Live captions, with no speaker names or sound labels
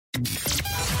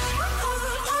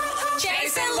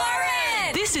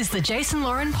This is the Jason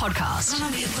Lauren podcast. Gonna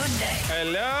be a good day.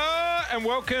 Hello and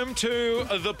welcome to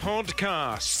the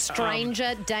podcast.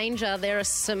 Stranger danger. There are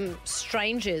some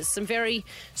strangers, some very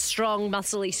strong,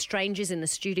 muscly strangers in the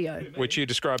studio. Which you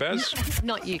describe as?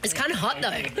 Not you. It's kind of hot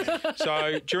though.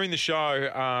 So during the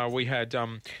show, we had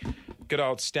good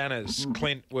old Stanners.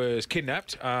 Clint was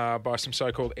kidnapped by some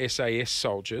so-called SAS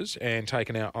soldiers and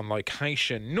taken out on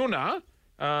location. Nuna,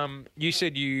 you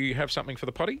said you have something for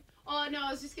the potty? Oh, no,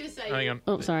 I was just going to say... Hang on.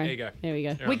 Oh, sorry. There you go. There we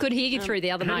go. We could hear you through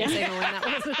the other mic signal when that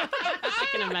was. I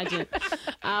can imagine.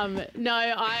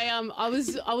 I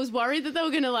was worried that they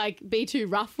were going to, be too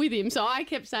rough with him. So I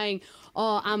kept saying,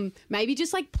 maybe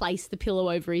just, place the pillow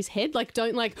over his head.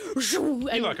 Don't, You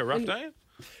like a rough day?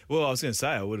 Well, I was going to say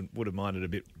I would have minded a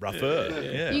bit rougher.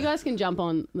 Yeah. You guys can jump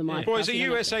on the mic. Boys, are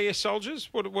you SAS soldiers?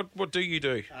 What do you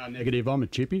do? Negative, I'm a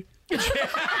chippy.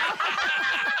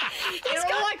 It's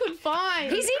all I could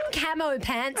find. He's in camo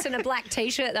pants and a black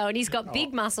T-shirt, though, and he's got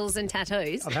big muscles and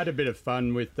tattoos. I've had a bit of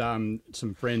fun with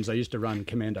some friends. I used to run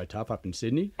Commando Tough up in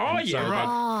Sydney. Oh, and yeah,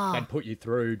 right. They'd put you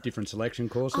through different selection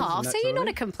courses. Oh, and that so you're sort of not a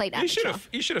thing. complete You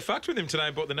amateur. should have fucked with him today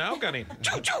and brought the nail gun in.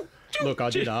 Choo, choo, choo, Look, I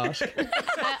did ask.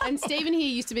 And Stephen here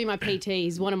used to be my PT.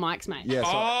 He's one of Mike's mates. Yeah, so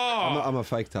Oh. I'm a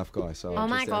fake tough guy. So Oh,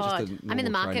 my God. I'm in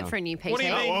the market for a new PT. What do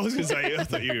you mean? Oh, I was going to say, I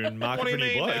thought you were in market What do for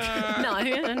you a new mean? bloke. No, I'm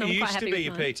You quite used happy to be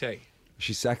with your mine. PT.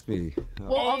 She sacked me.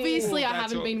 Well, obviously I that's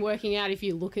haven't all. been working out if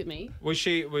you look at me. Was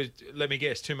let me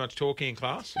guess, too much talking in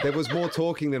class? There was more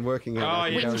talking than working out. Oh, I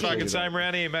can yeah, guarantee fucking you that. same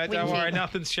around here, mate. Don't Winky. worry,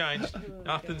 nothing's changed.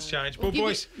 Nothing's changed. Well,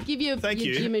 boys, Give you Thank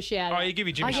you. gym a shout. you give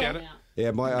your Jimmy shout out. Yeah,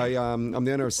 I'm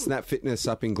the owner of Snap Fitness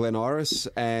up in Glen Iris.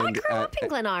 And I grew up in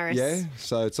Glen Iris. Yeah,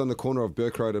 so it's on the corner of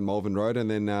Burke Road and Malvern Road, and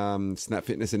then Snap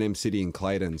Fitness in M City in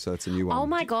Clayton. So it's a new one. Oh,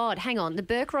 my God. Hang on. The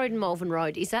Burke Road and Malvern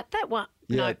Road. Is that one?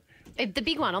 Yeah. No. The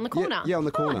big one on the corner? Yeah, on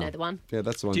the corner. Oh, I know the one. Yeah,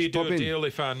 that's the one. Do you Just do pop a in. deal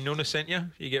if Nuna sent you?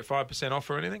 You get 5% off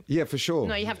or anything? Yeah, for sure.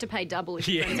 No, you have to pay double if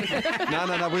you're Yeah. friends with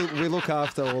No. We look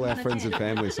after all our friends and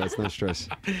family, so it's no stress.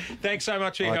 Thanks so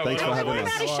much for your All right, help. thanks for having What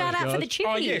us. about a shout out for the chippy?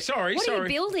 Oh, yeah, sorry. What are you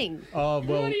building? Oh,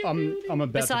 well, I'm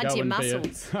about Besides to go your and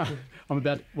muscles.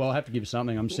 I have to give you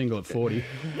something. I'm single at 40.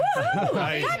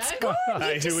 Hey, That's good. Hey,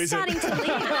 You're who just is it? starting to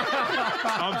leave.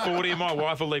 I'm 40 and my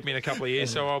wife will leave me in a couple of years,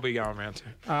 so I'll be going around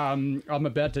too. I'm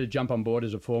about to jump on board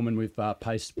as a foreman with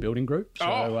Pace Building Group. So,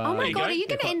 Oh. Oh, There my you God. go. Are you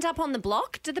going to end up on the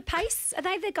block? Do the Pace, are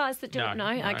they the guys that do No, it?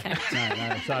 No? no. Okay.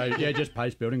 No. So, yeah, just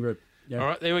Pace Building Group. Yeah. All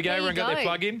right, there we go. There you Everyone got their go.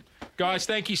 plug in. Guys,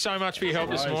 thank you so much for your help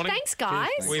this morning. Thanks, guys.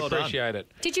 We Well done. appreciate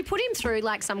it. Did you put him through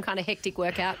some kind of hectic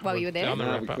workout while you were there? On the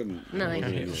No, wrap we up. couldn't.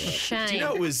 No. Shame. Do you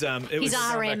know it was? He's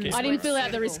RM. I didn't fill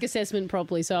out the risk assessment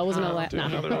properly, so I wasn't allowed. Do No.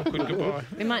 another awkward goodbye.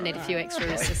 We might need a few extra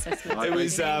risk assessments. It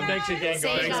was. Thanks again,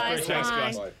 See you guys. guys. Thanks, Bye.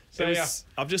 guys. See It ya. was,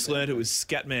 I've just learned it was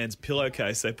Scatman's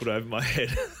pillowcase they put over my head.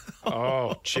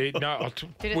 Oh, gee, no.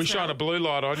 Did it We smell? shine a blue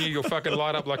light on you, you'll fucking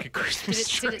light up like a Christmas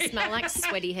Did tree. it smell like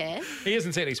sweaty hair? He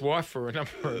hasn't seen his wife for a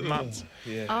number of months.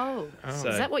 Oh. So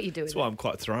Is that what you do? That's why I'm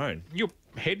quite thrown. Your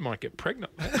head might get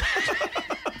pregnant.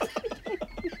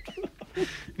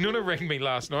 Nuna rang me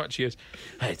last night. She goes,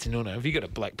 "Hey, it's Nuna. Have you got a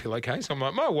black pillowcase?" I'm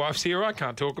like, "My wife's here. I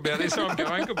can't talk about this. So I'm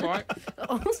going. Goodbye."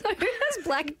 Also, who has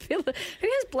black pillow? Who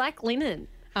has black linen?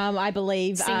 I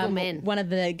believe Single men. one of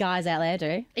the guys out there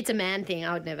do. It's a man thing.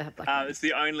 I would never have black. It's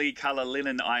the only colour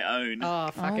linen I own. Oh,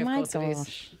 fuck! Oh Of my course it is.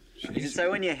 gosh. Is it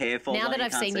so when your hair falls Now out, that you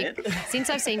I've can't seen see you, it? since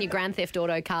I've seen your Grand Theft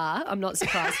Auto car, I'm not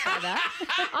surprised by that.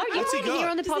 Oh, you What's he weren't got? here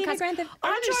on the Does he have a podcast. Grand Theft-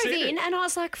 I just drove seen in it. and I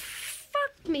was like,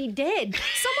 "Fuck me dead."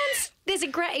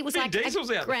 It was Vin like Diesel's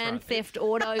out a the Grand front. Theft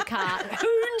Auto car.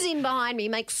 Hoons in behind me,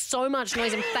 makes so much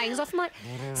noise and bangs off. I'm like,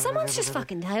 someone's just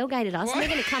fucking tailgated us. And they're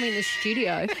going to come in the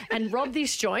studio and rob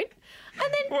this joint. And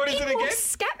then What is in it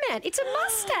walks Scatman. It's a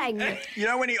Mustang. You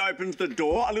know when he opens the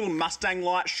door, a little Mustang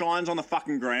light shines on the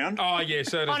fucking ground? Oh yeah,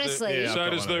 so does Honestly. the, Yeah, so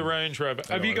I've does got the one of them. Range Rover.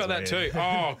 Have got you got one that as well, too?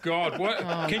 Oh God, what?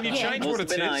 Can you change what it Must have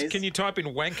been says? nice. Can you type in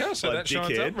wanker so Like that shines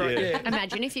dickhead, up? Right, yeah. yeah.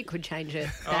 Imagine if you could change it.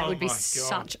 That Oh would be my God.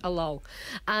 such a lol.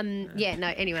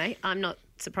 Anyway, I'm not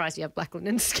surprised you have black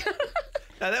linen.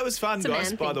 No, that was fun, a guys,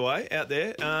 man by thing. the way, out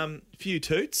there. Few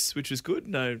toots, which was good.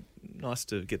 Nice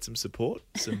to get some support,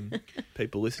 some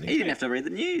people You listening. didn't have to read the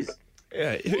news.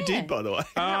 Yeah, who did, by the way?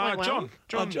 went well.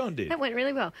 John. John did. That went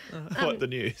really well. What, the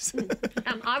news?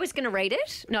 I was going to read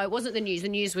it. No, it wasn't the news. The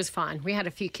news was fine. We had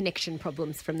a few connection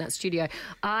problems from that studio.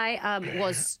 I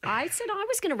said I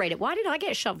was going to read it. Why did I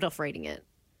get shoved off reading it?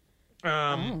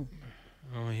 Oh,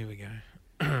 here we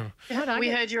go. We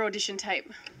heard your audition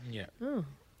tape. Yeah.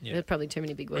 Yeah. There's probably too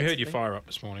many big words. We heard you for me. fire up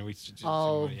this morning. We just,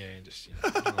 Oh. just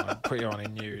put you on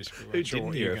in news. We Who weren't sure didn't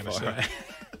what you were hear a going to fire say.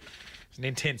 It's an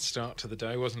intense start to the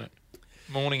day, wasn't it?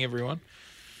 Morning, everyone.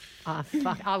 Ah,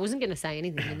 fuck. I wasn't going to say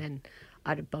anything, and then I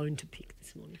had a bone to pick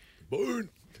this morning. Boom.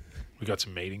 We got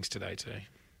some meetings today too.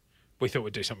 We thought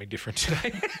we'd do something different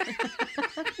today.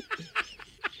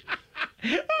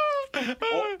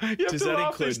 Does that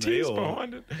include me,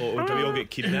 or do we all get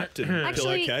kidnapped and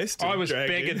Actually, pillowcased? I was dragged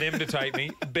begging in? them to take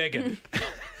me. Begging.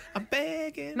 I'm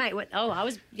begging. Mate, what? Oh, I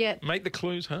was, yeah. Make the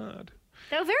clues hard.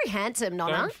 They were very handsome,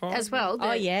 Nonna, Don't find as well.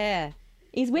 Oh, yeah.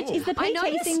 Is the I PT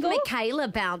noticed single? Michaela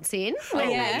bounce in when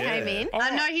they yeah. came in.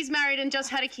 I know he's married and just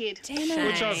had a kid.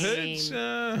 Which I've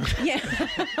heard. Yeah.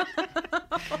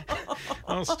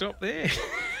 I'll stop there.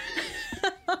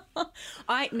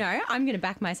 I'm going to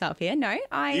back myself here. No,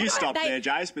 You stopped there,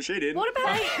 Jace, but she didn't. What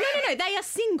about No. They are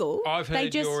single. I've heard they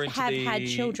just you're into have the had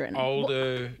children.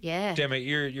 older. Yeah. Damn it,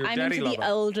 you're a I'm daddy into lover. the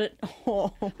older.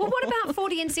 Oh. Well, what about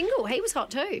 40 and single? He was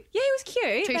hot too. Yeah, he was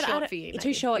cute. Too but short I don't- for you, Too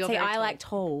maybe. short. You're See, very I tall. like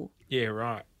tall. Yeah,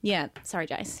 right. Yeah, sorry,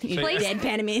 Jace. You Please.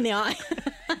 deadpan me in the eye.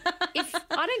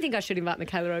 I don't think I should invite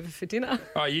Michaela over for dinner.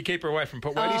 Oh, you keep her away from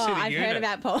Paul. Where do you see the I've unit? heard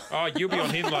about Paul. Oh, you'll be on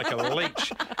him like a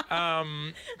leech.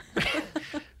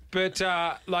 But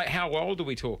like, how old are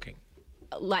we talking?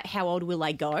 Like, how old will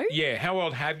I go? Yeah, how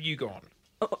old have you gone?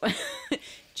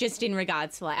 Just in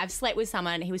regards to, like, I've slept with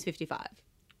someone, he was 55.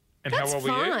 And That's how old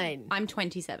were you? fine. I'm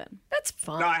 27. That's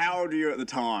fine. No, how old were you at the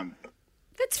time?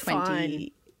 That's fine.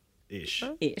 20-ish.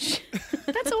 Ish.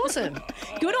 That's awesome.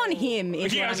 Good on him,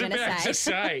 is Yeah, I what was I'm going about to to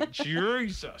say. say,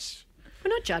 Jesus. We're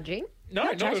not judging. No,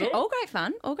 not at all. All great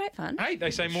fun. All great fun. Hey,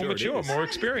 they say more Sure it mature, is. more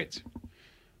experience.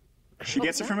 She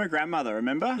gets it from her grandmother,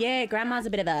 remember? Yeah, grandma's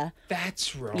a bit of a...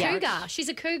 That's right. Cougar. She's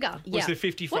a cougar. Was the What's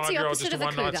the 55-year-old opposite just a of a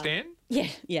one-night cougar? stand? Yeah.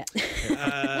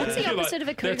 What's the You're opposite like, of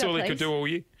a cougar, that's all he please? could do all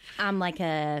year. I'm like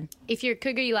a... If you're a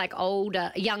cougar, you like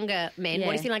younger men. Yeah.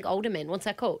 What if you like older men? What's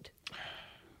that called?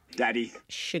 Daddy.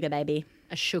 sugar baby.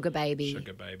 A sugar baby.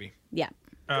 Sugar baby. Yeah.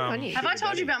 On you. Have I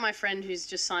told you about my friend who's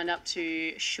just signed up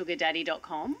to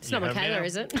sugardaddy.com? It's not You have Michaela, now.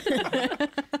 is it?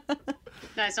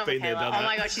 No, it's not Been there, Michaela. done Oh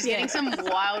my that. god, she's getting some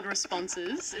wild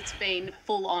responses. It's been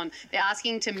full on. They're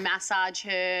asking to massage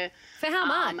her. For how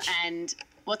much? And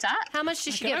what's that? How much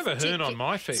does she Can I get? have a hern on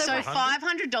my feet? So for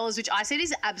 $500, which I said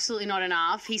is absolutely not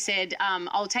enough. He said,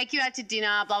 "I'll take you out to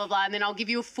dinner, blah blah blah, and then I'll give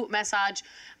you a foot massage,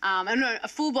 no, a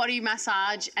full body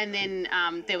massage." And then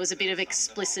there was a bit of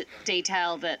explicit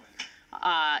detail that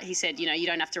he said, you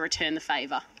don't have to return the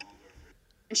favour.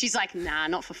 And she's like, "Nah,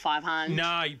 not for 500."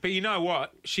 No, but you know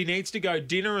what? She needs to go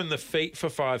dinner and the feet for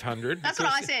 500. That's what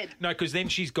I said. No, because then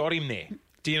she's got him there.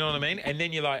 Do you know what I mean? And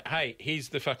then you're like, hey, here's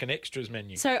the fucking extras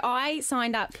menu. So I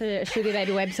signed up for a Sugar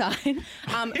Baby website Here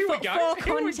we go. for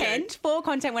Here we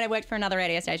content when I worked for another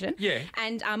radio station. Yeah.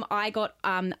 And I got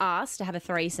asked to have a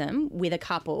threesome with a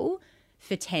couple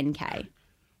for 10K.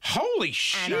 Holy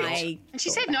shit. And And she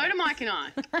said no to Mike and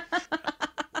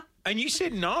I. And you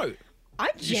said no. I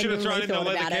You should have thrown genuinely in the thought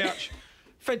leather about it. couch.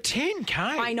 For 10K.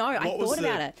 I know. I What was thought the-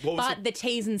 about it. what was But the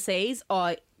T's and C's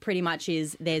are pretty much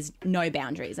there's no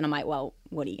boundaries. And I'm like, well,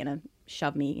 what are you going to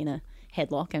shove me in a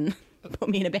headlock and put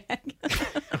me in a bag?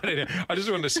 I just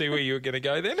wanted to see where you were going to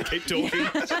go then. Keep talking.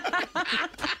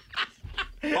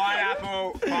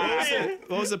 Pineapple. Pineapple.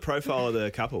 What was the profile of the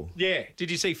couple? Yeah.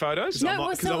 Did you see photos? I No, might-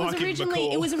 'cause so I might give him a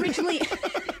call. it was originally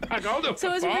Like, I'll do it so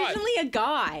it for was five. originally a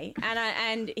guy,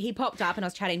 and he popped up, and I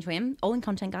was chatting to him, all in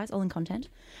content, guys, all in content,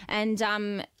 and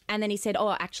then he said,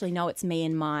 "Oh, actually, no, it's me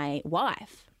and my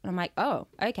wife," and I'm like, "Oh,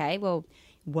 okay, well,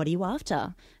 what are you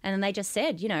after?" And then they just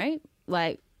said,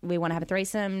 like, we want to have a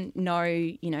threesome,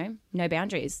 no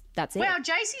boundaries, that's it. Wow,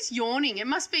 Jace is yawning. It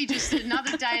must be just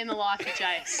another day in the life of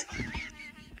Jace.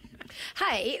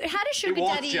 Hey, how does It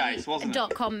was Jace, wasn't it?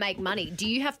 sugardaddy.com make money? Do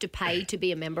you have to pay to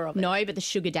be a member of it? No, but the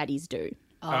sugar daddies do.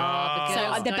 Oh, the So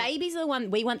girls the don't- babies are the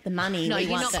one we want the money. No, we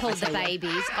you're want not called the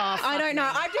babies. Oh, I don't know.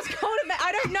 fuck me. I've just called it.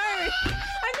 I don't know.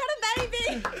 I'm not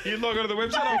a baby. You log onto the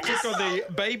website, I'll click on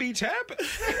the baby tab.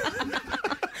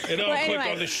 And I'll Well, click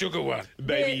anyway. on the sugar one.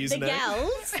 Baby the username.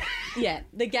 gals,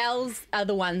 the gals are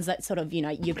the ones that sort of,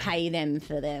 you pay them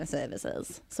for their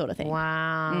services, sort of thing.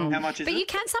 Wow. How much is But it? you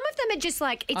can. Some of them are just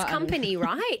like it's company,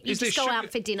 right? You Is there just go sugar-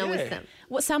 out for dinner Yeah. with them.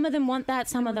 Well, some of them want that,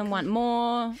 some of them want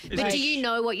more. But do you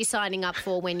know what you're signing up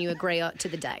for when you agree to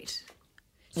the date?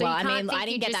 So Well, you I can't mean, think I didn't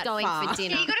you're get just that going far. for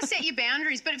dinner. Yeah, you got to set your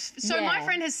boundaries. But Yeah. my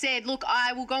friend has said, look,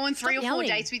 I will go on 3 or 4 yelling.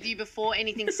 dates with you before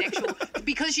anything sexual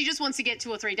because she just wants to get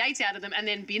 2 or 3 dates out of them and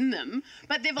then bin them.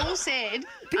 But they've all said,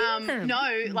 them.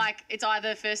 no, like it's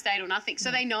either first date or nothing.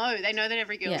 So they know that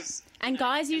every girl's. And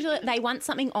guys usually, they want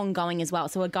something ongoing as well.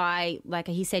 So a guy, like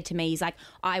he said to me, he's like,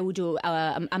 I will do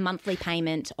a monthly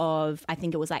payment of, I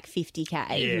think it was like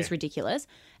 50K. It Yeah. was ridiculous.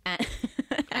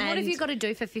 And what have you got to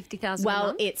do for 50,000 a Well,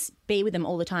 month? it's be with them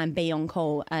all the time, be on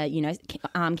call,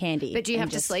 arm candy. But do you and have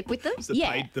to just- sleep with them? Is the,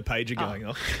 Yeah. the pager going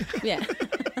off? Yeah.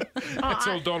 That's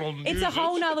all Donald It's uses. a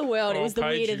whole nother world. It Oh, was the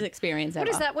page weirdest you. experience ever.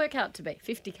 What does that work out to be?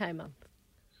 50K a month.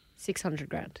 600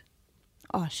 grand.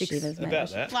 Oh, shivers, mate. About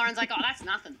that. Lauren's like, oh, that's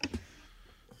nothing.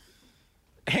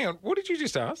 Hang on, what did you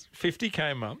just ask?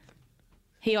 50K a month?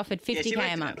 He offered 50K she a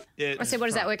worked month. Yeah, I said, what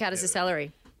does that work out as a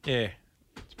salary? Yeah.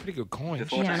 It's pretty good coin.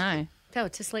 Before Yeah, I tax. know. Oh,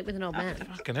 to sleep with an old man.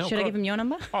 Fucking hell. Should I God. give him your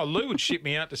number? Oh, Lou would ship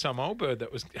me out to some old bird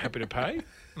that was happy to pay.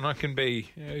 And I can be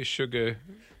sugar.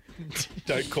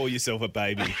 Don't call yourself a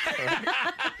baby.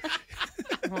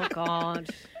 Oh, God.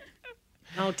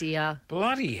 Oh, dear.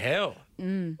 Bloody hell.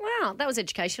 Wow, that was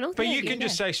educational. But Thank you can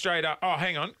just say straight up, oh,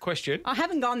 hang on, question. I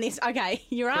haven't gone this. Okay,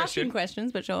 you're asking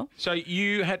questions, but sure. So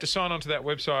you had to sign onto that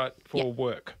website for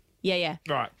work. Yeah.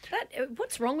 Right.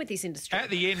 What's wrong with this industry? At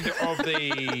the end of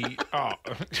the...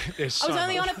 there's so I was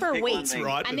only much. on it for a Pick week. one thing.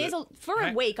 Right And with there's it. for a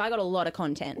Hey. week, I got a lot of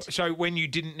content. So when you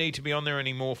didn't need to be on there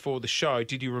anymore for the show,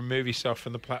 did you remove yourself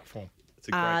from the platform? It's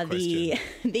a great question.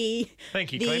 The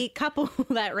Thank you, the Clint. couple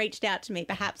that reached out to me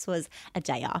perhaps was a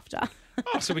day after.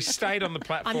 Oh, so we stayed on the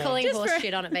platform. I'm calling Just horse for-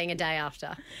 shit on it being a day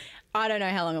after. I don't know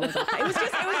how long it was after. It was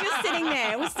just sitting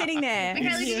there. It was sitting there.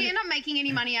 Michaela, did you end up making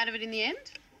any money out of it in the end?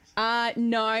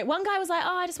 No. One guy was like,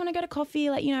 "Oh, I just want to go to coffee.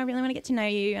 Like, I really want to get to know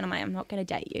you." And I'm like, "I'm not going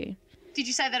to date you." Did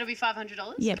you say that'll be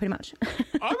 $500? Yeah, pretty much.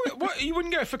 What, you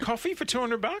wouldn't go for coffee for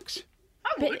 $200?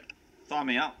 I would. Sign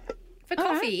me up. For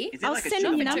coffee? Is there I'll like a send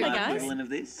sugar you your number, mama guys. equivalent of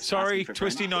this? Sorry, Asking for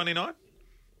Twisty friends? 99.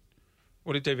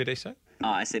 What did DVD say? Oh,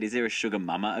 I said, is there a sugar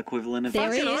mama equivalent of There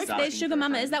this? is. Asking There's for Sugar a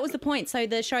Mamas. friend. That was the point. So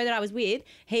the show that I was with,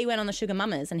 he went on the Sugar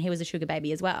Mamas and he was a sugar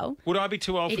baby as well. Would I be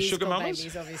too old It for is sugar called mamas?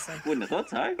 babies, obviously. Wouldn't have thought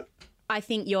so. I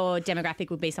think your demographic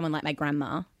would be someone like my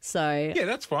grandma. So Yeah,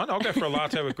 that's fine. I'll go for a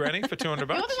latte with Granny for $200. You're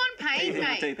the one paying,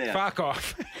 Teeth mate. out. Fuck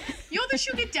off. You're the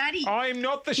sugar daddy. I'm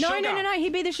not the no, sugar. no.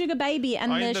 He'd be the sugar baby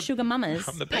and I'm the, the- Sugar Mamas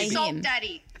I'm the The pay baby. salt him.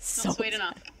 daddy. It's not Salt. sweet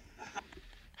enough.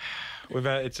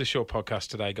 It's a short podcast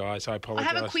today, guys. I I apologise.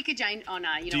 have a quick agenda. Oh, no.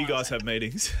 Do you guys have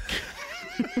meetings?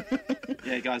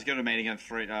 Yeah, guys, go to a meeting in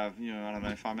 3, I don't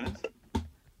know, 5 minutes.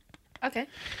 Okay.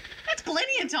 That's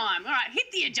plenty of time. All right, hit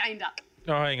the agenda.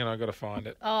 Oh, hang on. I've got to find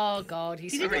it. Oh, God.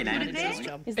 He's Did you so rename good it at his there?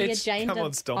 job. Is the It's- agenda come on,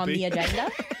 on the Stompy.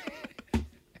 agenda?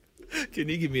 Can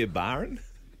you give me a Byron?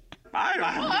 Byron.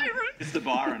 Byron. It's the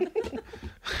Byron.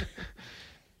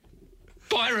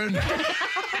 Byron.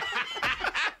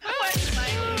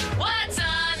 What's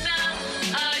on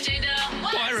the agenda?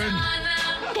 What's Byron. on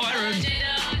the Byron.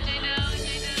 agenda?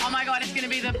 Oh, my God, it's going to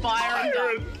be the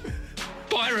Byron.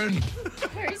 Byron.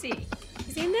 Where is he?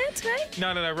 Is he in there today?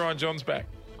 No. Ryan John's back.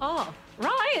 Oh,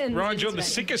 Ryan. Ryan John, the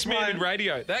sickest man in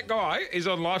radio. That guy is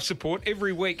on life support.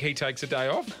 Every week he takes a day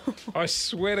off. I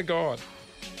swear to God.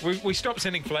 We stopped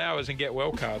sending flowers and get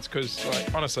well cards because,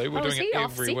 honestly, we're Was doing he it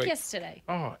off every sick week. yesterday?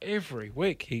 Oh, every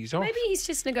week he's off. Maybe he's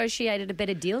just negotiated a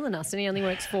better deal than us and he only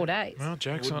works 4 days. Well,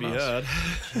 joke's Would on be us.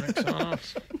 hard. Joke's on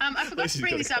us. I forgot least to he's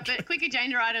bring got a this up, but quick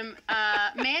agenda item.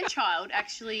 Manchild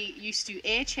actually used to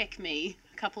air check me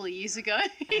a couple of years ago.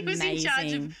 He was in charge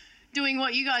of Amazing. doing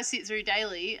what you guys sit through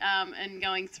daily and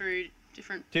going through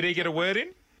different... Did he get a word in?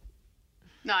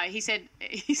 No, he said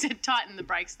tighten the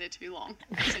brakes, they're too long.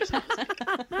 Essentially,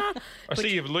 I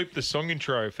see you've looped the song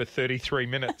intro for 33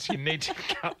 minutes. You need to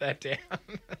cut that down.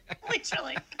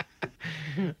 literally.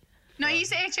 No, he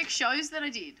used to air check shows that I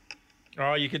did.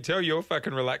 Oh, you can tell you're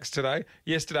fucking relaxed today.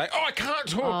 Yesterday, I can't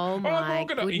talk. Oh, I'm my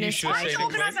organised. You goodness should have I seen it,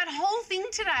 organised Glenn. that whole thing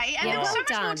today, and there was so Well much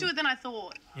more done. to it than I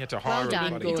thought. You had to hire done.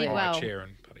 a bloody You did high well. chair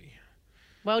and bloody...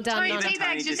 Well done, Tony Nigel. Tony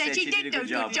Teabags just just said said she did do a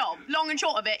good job. Long and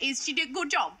short of it is she did a good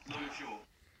job.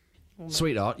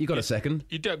 Sweetheart, you got a second?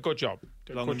 You did a good job.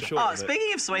 Long Good and job. short Oh, of it.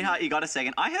 speaking of sweetheart, you got a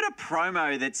second. I heard a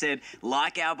promo that said,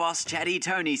 like our boss Chatty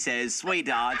Tony says,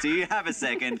 sweetheart, do you have a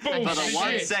second for the Bullshit.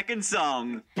 1 second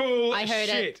song? Bullshit. I heard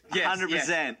it. Yes,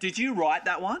 100%. Did you write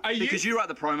that one? Are you- Because you write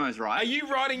the promos, right? Are you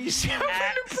writing yourself in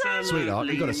a promo? Absolutely Sweetheart,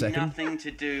 you got a second? nothing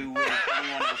to do with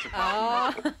anyone else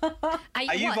apart from Are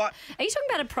you you talking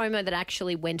about a promo that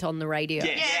actually went on the radio?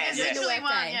 Yes. Yeah, there's yes. literally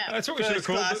one. Yeah. That's what we should have First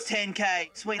called class it. 10K.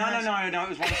 Sweetheart. No, it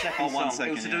was 1 second Oh, song. 1 It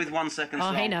second, was to yeah. do with 1 second Oh,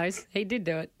 song. he knows. He did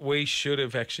do it. We should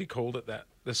have actually called it that.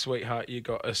 The Sweetheart, you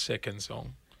got a second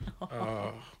song.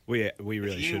 Oh, We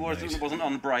really If you should, mate. wasn't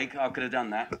on break, I could have done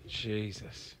that.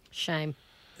 Jesus. Shame.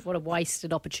 What a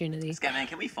wasted opportunity. Scatman,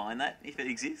 can we find that if it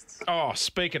exists? Oh,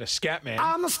 speaking of scat, man.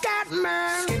 I'm a scat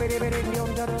man.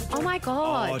 Oh, my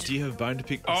God. Oh, do you have a bone to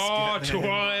pick? with Oh, Scatman? do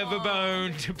I have a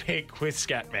bone to pick with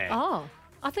Scatman? Oh,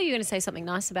 I thought you were going to say something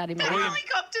nice about him. The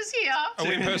helicopters here. Are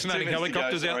we impersonating Two minutes to go,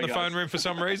 helicopters out in the sorry, phone room for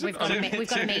some reason? We've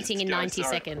got a meeting in 90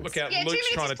 seconds. Look out, Yeah, 2 Luke's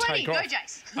minutes trying is to plenty. take Go,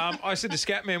 off. Jace. I said to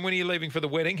Scatman, when are you leaving for the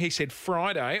wedding? He said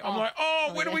Friday. I'm like,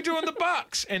 when are we doing the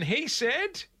Bucks? And he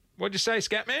said, what'd you say,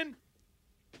 Scatman?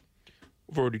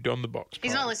 We've already done the box.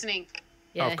 He's not listening.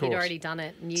 Yeah, Of he'd course. already done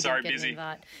it, and you Sorry, didn't get busy. an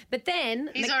invite. But then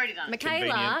He's already done it. Michaela,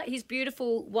 Convenient. his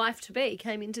beautiful wife-to-be,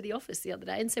 came into the office the other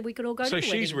day and said we could all go So to the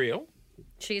wedding. she's real.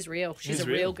 She's real. She's She's a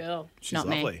real real. girl. She's Not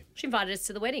me. lovely. She invited us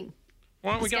to the wedding.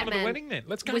 Why aren't we going to the Scatman wedding then?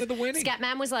 Let's go to the wedding.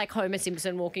 Scatman was like Homer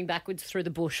Simpson walking backwards through the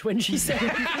bush when she said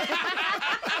it.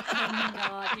 Oh my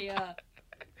God, yeah.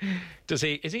 Is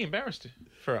he embarrassed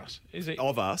for us? Is he?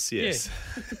 Of us, yes.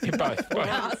 Yeah, both.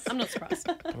 I'm not surprised.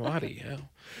 Bloody hell.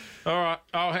 All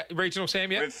right. Regional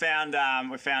Sam, yeah? We've found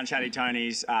Chatty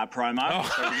Tony's promo,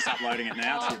 so we're just uploading it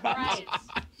now to the buttons.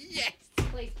 Yes.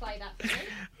 Please play that for me.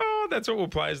 Oh, that's what we'll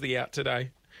play as the out today.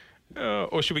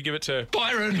 Or should we give it to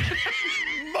Byron?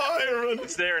 Byron!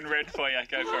 It's there in red for you.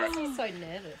 Go for it. He's so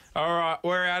nervous. All right,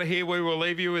 we're out of here. We will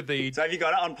leave you with the So have you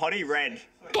got it on potty? Red.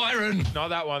 Byron. Not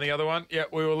that one, the other one. Yeah,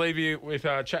 we will leave you with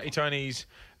Chatty Tony's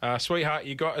Sweetheart,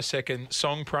 You Got a Second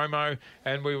song promo,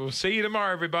 and we will see you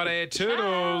tomorrow, everybody.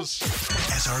 Toodles.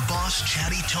 As our boss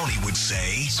Chatty Tony would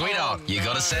say, Sweetheart, you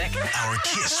got a sec? our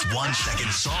Kiss 1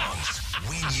 second songs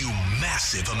win you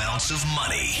massive amounts of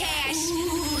money. Cash.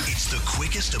 It's the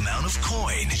quickest amount of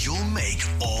coin you'll make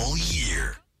all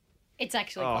year. It's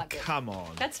actually Oh, quite good. come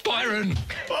on. That's Byron.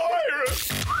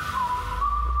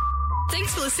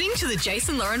 Thanks for listening to the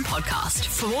Jason Lauren podcast.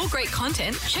 For more great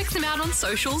content, check them out on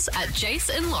socials at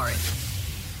Jason Lauren.